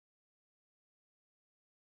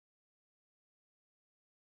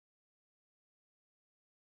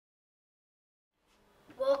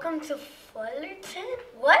Welcome to Fullerton?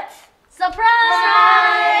 What?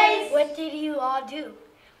 Surprise! What did you all do?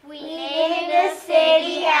 We named the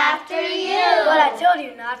city after you. But I told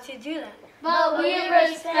you not to do that. But we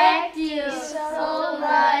respect you so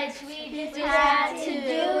much, we just had to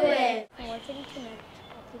do it.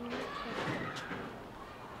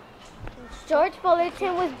 George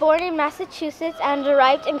Fullerton was born in Massachusetts and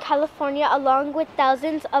arrived in California along with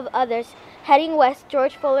thousands of others. Heading west,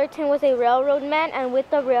 George Fullerton was a railroad man, and with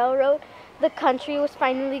the railroad, the country was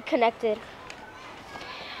finally connected.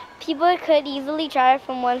 People could easily travel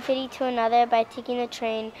from one city to another by taking a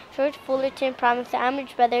train. George Fullerton promised the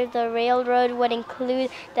Amish brothers the railroad would include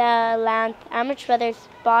the land Amish brothers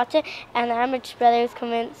bought, and the Amish brothers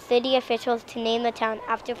convinced city officials to name the town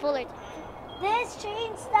after Fullerton. This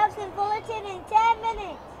train stops in Fullerton in 10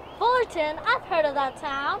 minutes. Fullerton? I've heard of that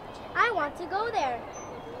town. I want to go there.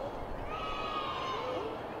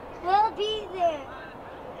 We'll be there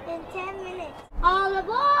in 10 minutes. All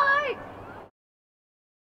aboard!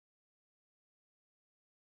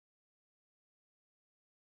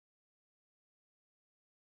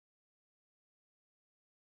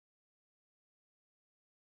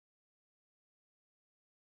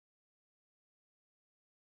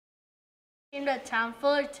 Named the town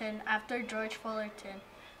Fullerton after George Fullerton.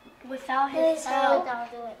 Without his help,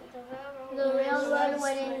 The railroad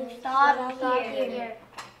wouldn't stop here.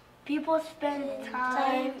 people spend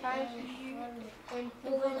time in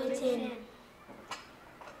Fullerton.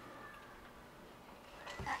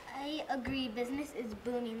 I agree. Business is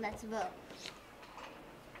booming. Let's vote.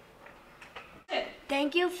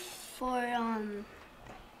 Thank you for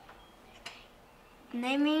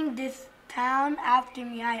naming this town after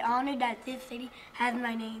me. I honor that this city has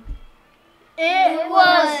my name. It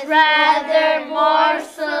was rather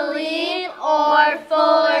Marceline or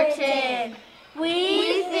Fullerton.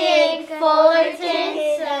 We think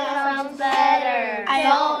Fullerton sounds better,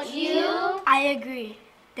 don't you? I agree.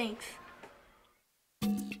 Thanks.